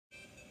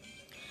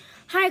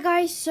Hi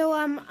guys, so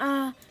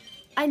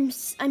I'm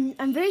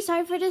very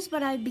sorry for this,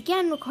 but I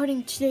began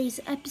recording today's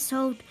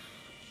episode,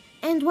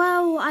 and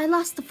well, I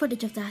lost the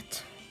footage of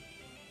that.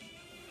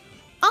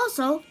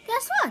 Also,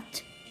 guess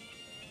what?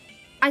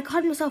 I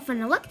caught myself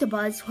an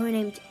Electabuzz who I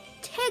named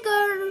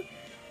Tigger,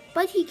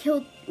 but he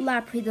killed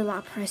Lapri the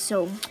Lapras,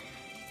 so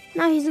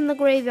now he's in the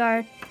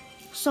graveyard.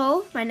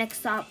 So my next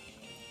stop,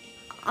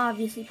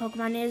 obviously,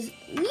 Pokemon is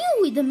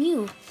Mew the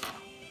Mew.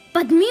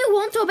 But Mew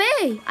won't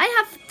obey. I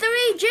have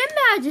 3 gym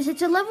badges.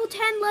 It's a level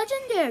 10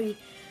 legendary.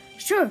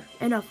 Sure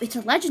enough, it's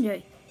a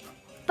legendary.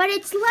 But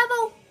it's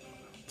level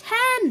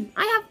 10.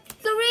 I have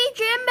 3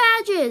 gym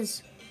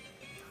badges.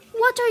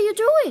 What are you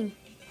doing,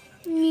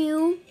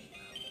 Mew?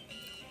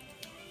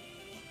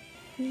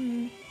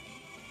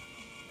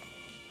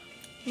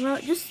 Well,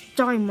 just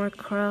die,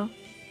 Murkrow.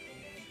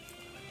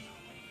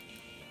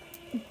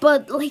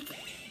 But, like,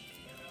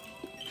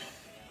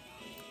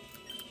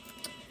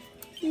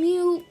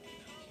 Mew,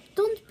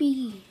 don't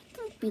be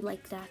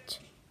like that.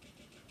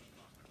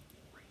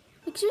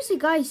 Like, seriously,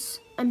 guys,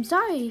 I'm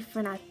sorry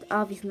for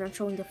obviously not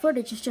showing the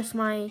footage. It's just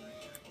my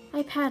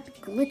iPad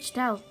glitched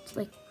out,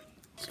 like,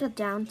 shut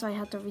down, so I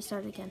had to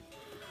restart again.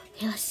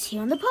 Okay, let's see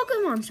on the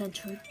Pokemon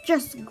Center.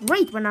 Just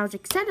great when I was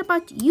excited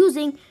about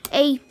using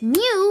a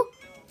Mew.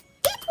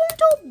 It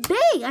won't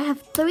obey. I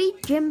have 3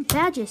 gym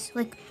badges.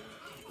 Like,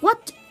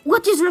 what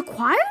is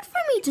required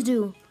for me to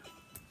do?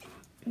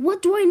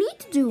 What do I need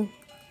to do?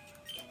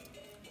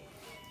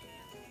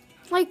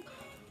 Like,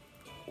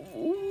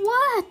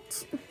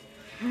 what?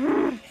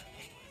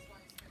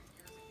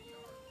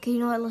 Okay, you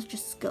know what? Let's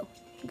just go.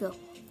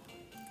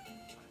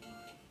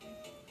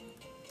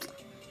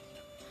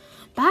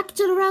 Back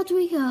to the route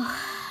we go.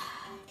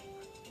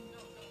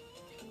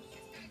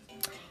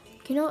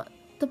 Okay, you know,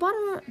 the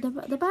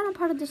bottom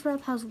part of this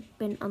route has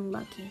been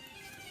unlucky.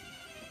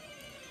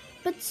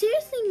 But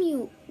seriously,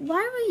 Mew,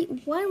 why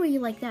were you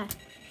like that?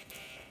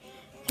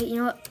 Okay, you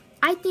know what?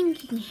 I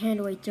think you can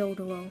handle a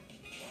Doduo.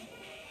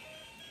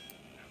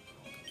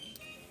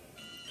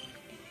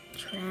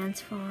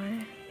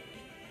 Transform.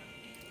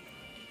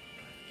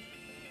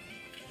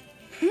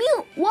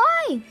 Mew,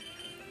 why?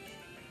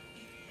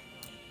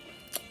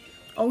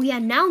 Oh yeah,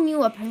 now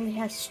Mew apparently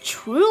has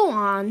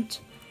Truant.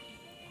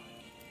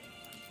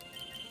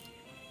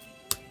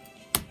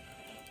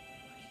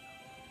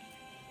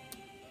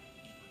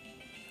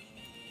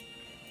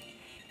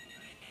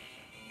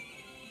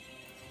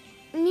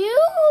 Mew!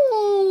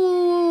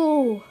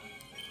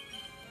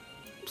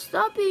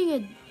 Stop being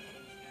a...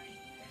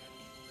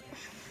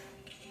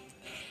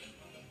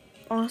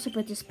 Honestly,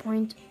 at this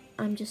point,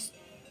 I'm just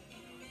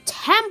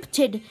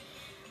tempted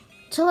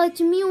to let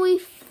Mewy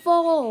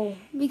fall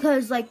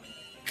because, like,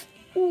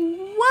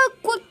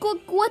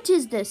 what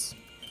is this?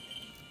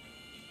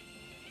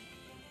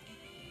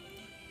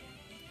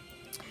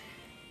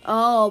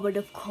 Oh, but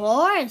of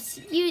course,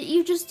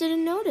 you just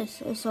didn't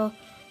notice. So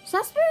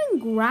that's wearing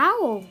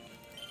Growl.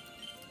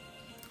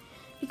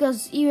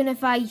 Because even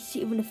if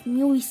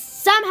Mewy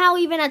somehow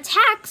even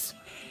attacks,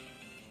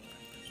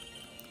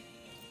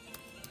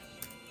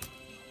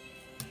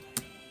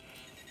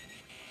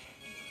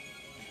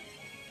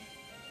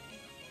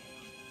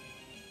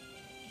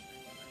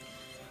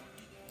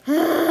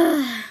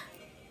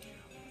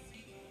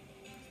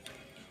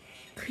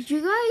 could you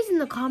guys in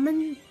the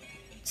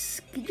comments,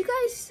 could you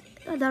guys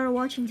that are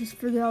watching just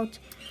figure out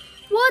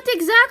what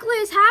exactly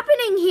is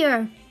happening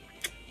here?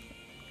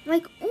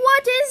 Like,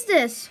 what is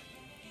this?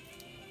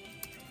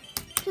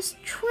 Just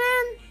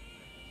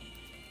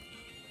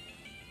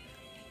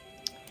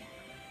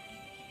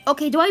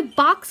Okay, do I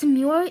box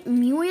Mew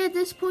at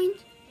this point?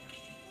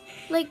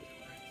 Like,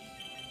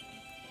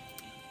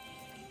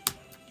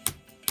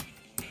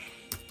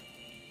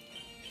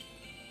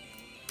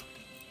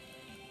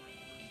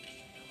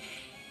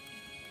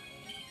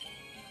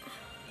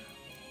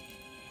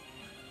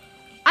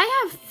 I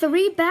have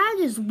 3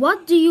 badges.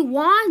 What do you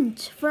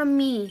want from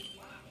me?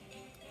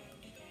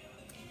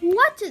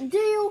 What do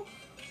you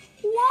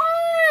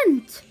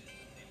want?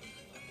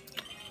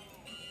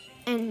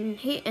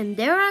 And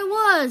there I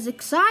was,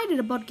 excited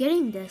about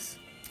getting this.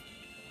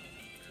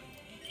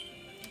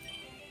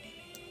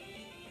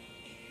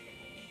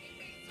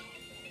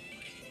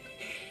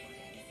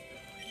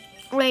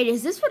 Wait,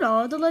 is this for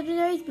all the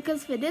legendaries?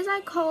 Because if it is,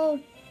 I call...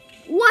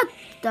 What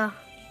the...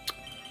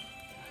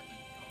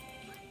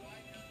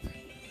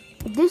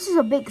 This is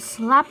a big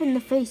slap in the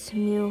face,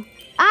 Mew.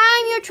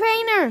 I'm your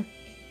trainer!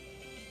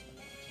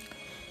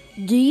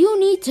 Do you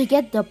need to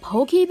get the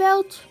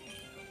Pokebelt?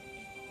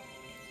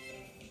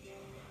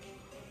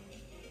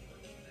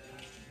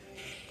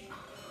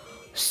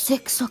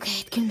 Six,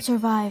 okay, it can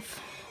survive.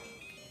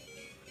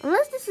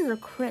 Unless this is a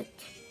crit.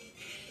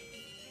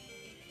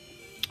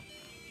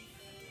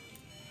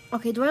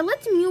 Okay, do I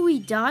let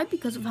Mewy die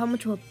because of how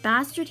much of a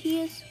bastard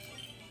he is?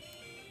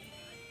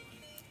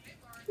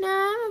 Nah,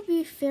 I'm gonna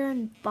be fair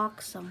and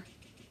box him.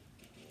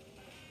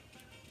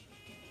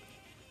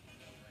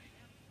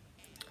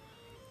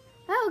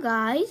 Well,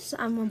 guys,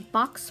 I'm gonna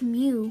box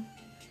Mew.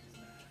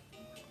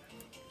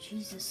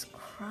 Jesus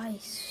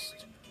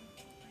Christ.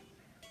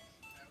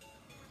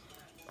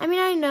 I mean,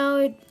 I know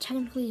it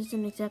technically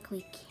doesn't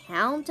exactly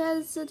count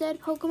as a dead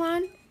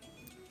Pokemon.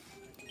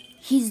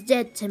 He's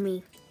dead to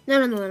me.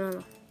 No. I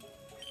mean,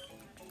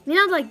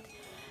 not like,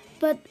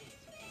 but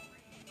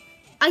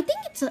I think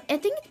it's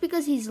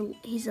because he's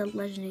a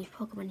legendary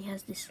Pokemon.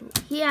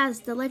 He has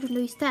the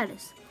legendary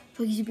status,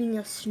 so he's being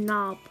a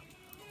snob.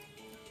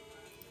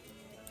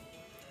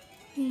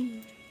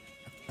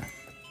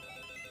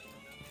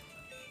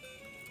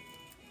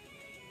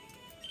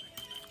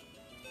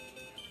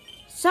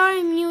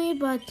 Sorry, Mewy,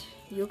 but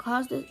you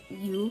caused it.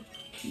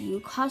 You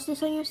caused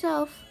this on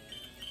yourself.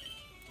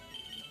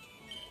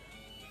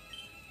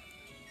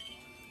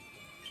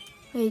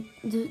 Wait,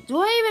 do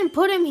I even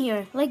put him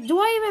here? Like, do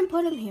I even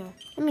put him here?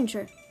 I mean,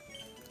 sure.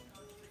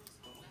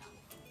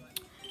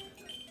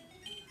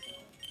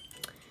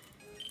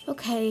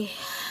 Okay.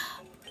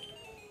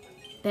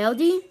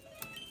 Beldy,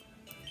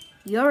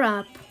 you're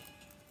up.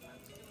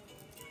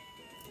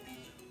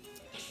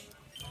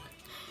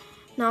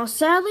 Now,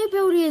 sadly,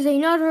 Beldy is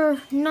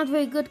another not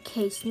very good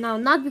case. Now,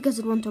 not because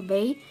it won't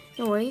obey.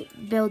 Don't worry,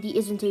 Beldy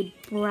isn't a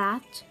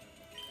brat.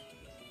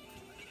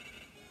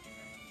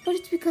 But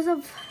it's because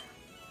of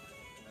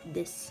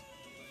this.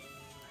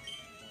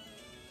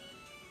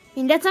 I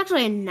mean, that's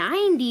actually a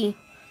 90%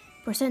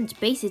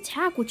 base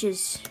attack, which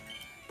is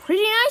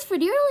pretty nice for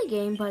the early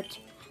game, but,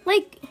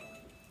 like,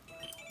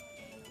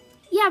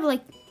 yeah, but,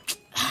 like,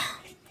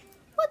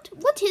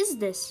 what is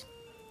this?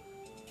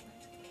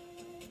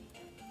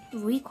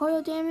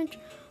 Recoil damage?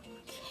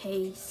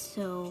 Okay,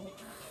 so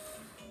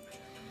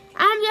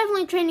I'm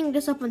definitely training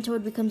this up until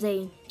it becomes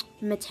a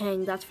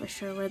Metang, that's for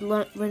sure.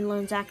 When it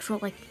learns actual,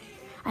 like,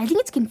 I think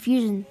it's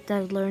confusion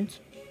that it learns.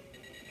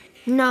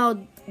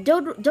 No,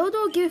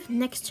 Dodo gives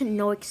next to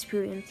no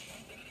experience.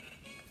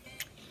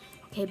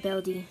 Okay,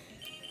 Beldy.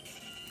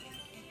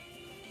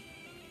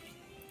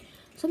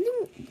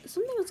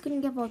 Something that's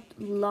gonna give out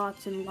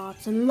lots and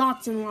lots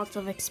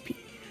of XP.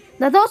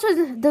 That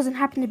also doesn't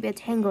happen to be a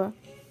Tangela.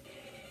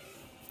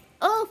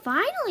 Oh,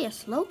 finally a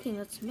Slowking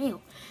that's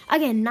male.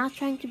 Again, not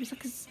trying to be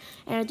sexist,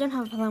 and I don't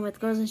have a problem with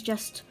girls. It's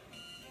just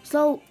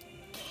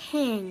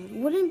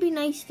Slowking. Wouldn't it be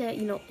nice that,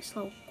 you know,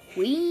 Slow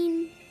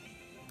Queen?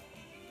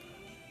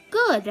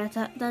 Good,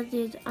 that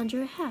is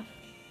under half.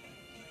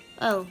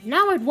 Oh,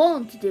 now it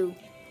won't do.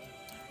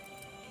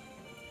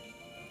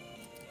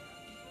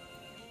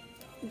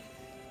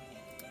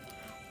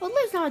 Well, at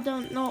least now I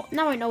don't know.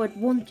 Now I know it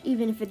won't,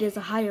 even if it is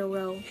a higher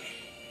row.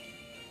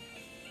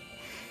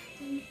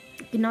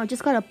 You know, I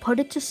just gotta put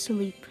it to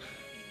sleep.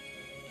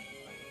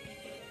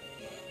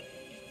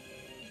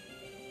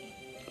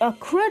 A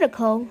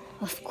critical,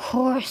 of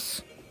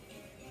course.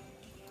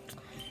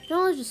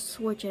 Now let's just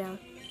switch it out.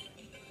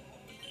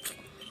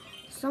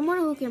 Someone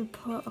who can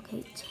put.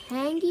 Okay,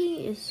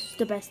 Tangy is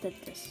the best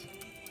at this.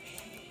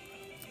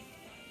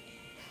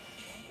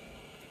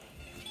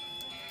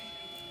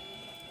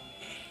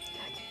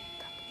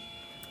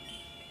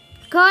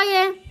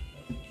 Kaya!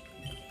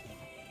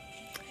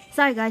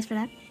 Sorry guys for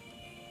that.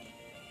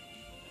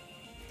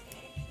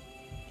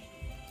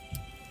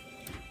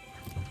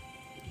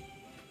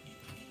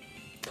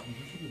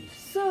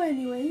 So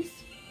anyways.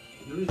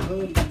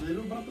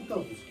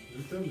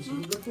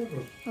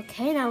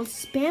 Okay, now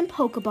let's spam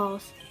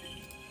Pokeballs.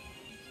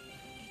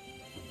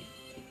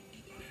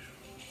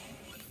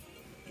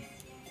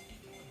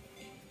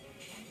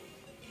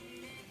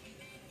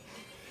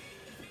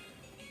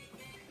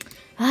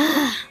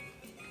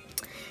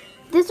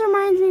 This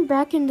reminds me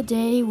back in the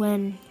day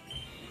when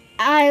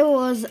I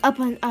was up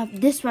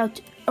this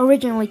route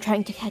originally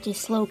trying to catch a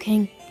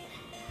Slowking.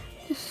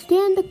 Just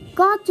stand the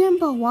goddamn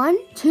ball. 1,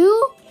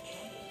 2.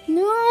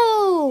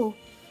 No!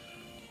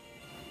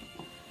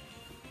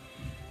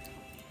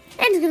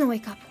 And it's gonna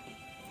wake up.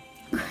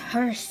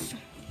 Curse.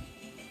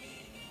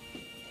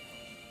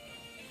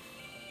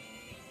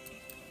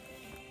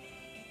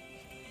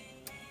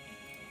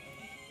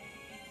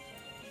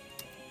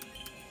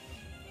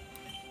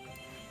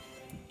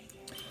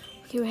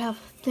 Okay, we have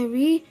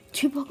 2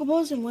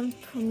 Pokeballs and 1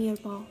 Premier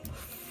Ball.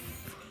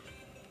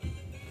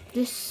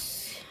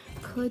 This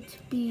could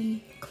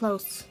be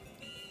close.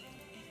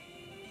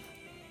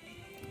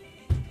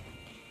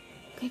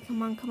 Okay,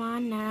 come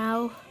on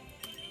now.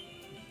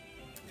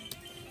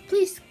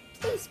 Please.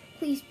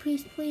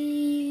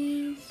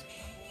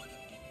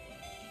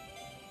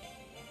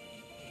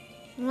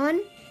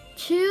 1,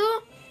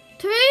 2,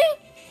 3.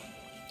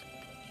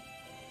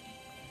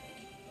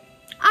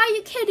 Are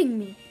you kidding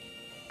me?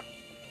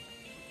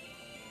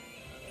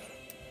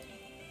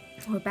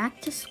 We're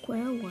back to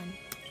square one.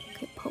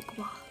 Okay,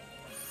 Pokeball.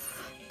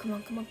 Come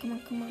on.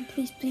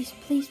 Please.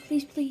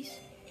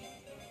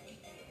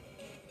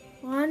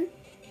 1,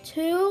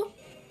 2,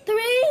 3.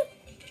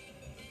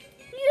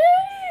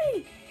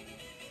 Yay!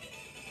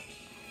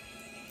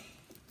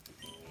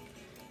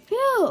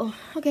 Phew.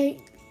 Okay,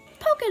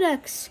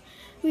 Pokedex.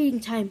 Reading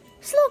time.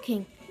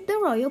 Slowking, the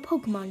royal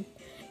Pokemon.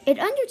 It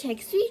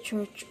undertakes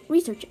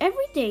research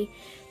every day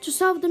to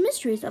solve the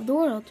mysteries of the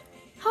world.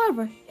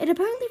 However, it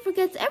apparently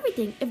forgets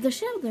everything if the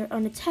shelter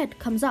on its head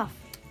comes off.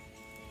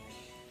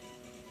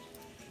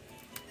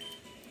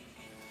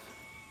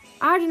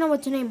 I already know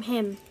what to name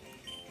him.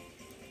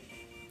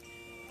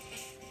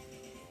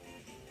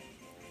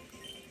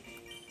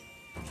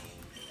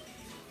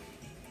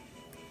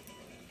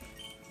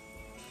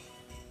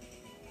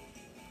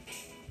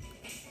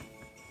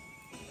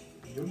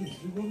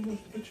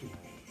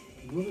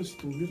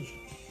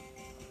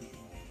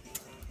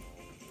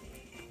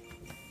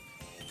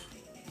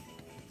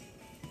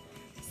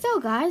 So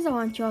guys, I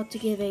want you all to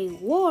give a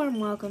warm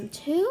welcome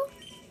to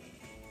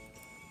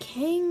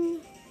King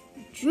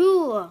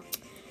Drew.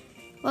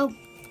 Well,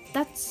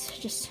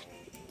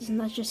 isn't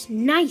that just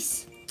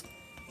nice?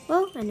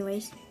 Well,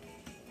 anyways,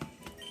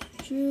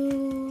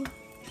 Drew.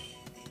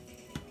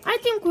 I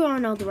think we all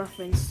know the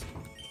reference.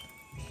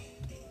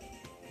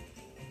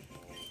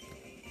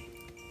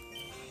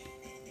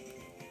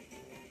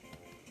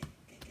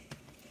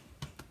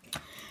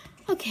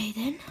 Okay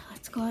then,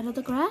 let's go out of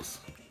the grass.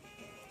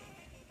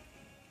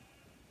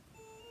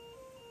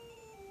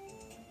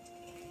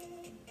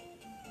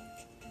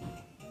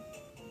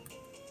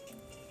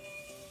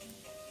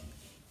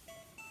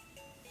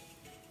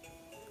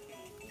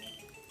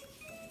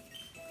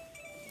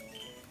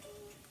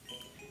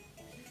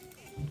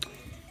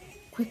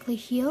 Quickly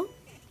heal.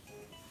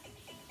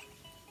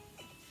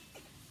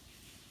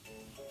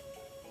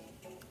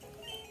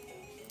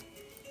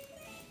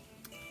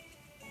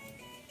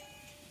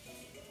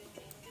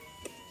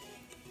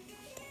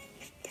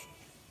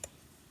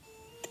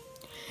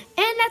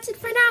 And that's it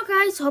for now,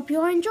 guys. Hope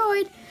you all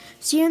enjoyed.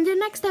 See you in the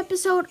next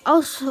episode,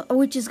 also,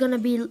 which is gonna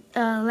be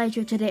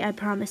later today, I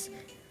promise.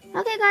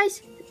 Okay,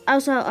 guys.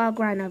 Also,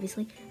 grind,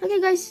 obviously.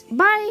 Okay, guys.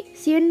 Bye.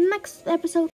 See you in the next episode.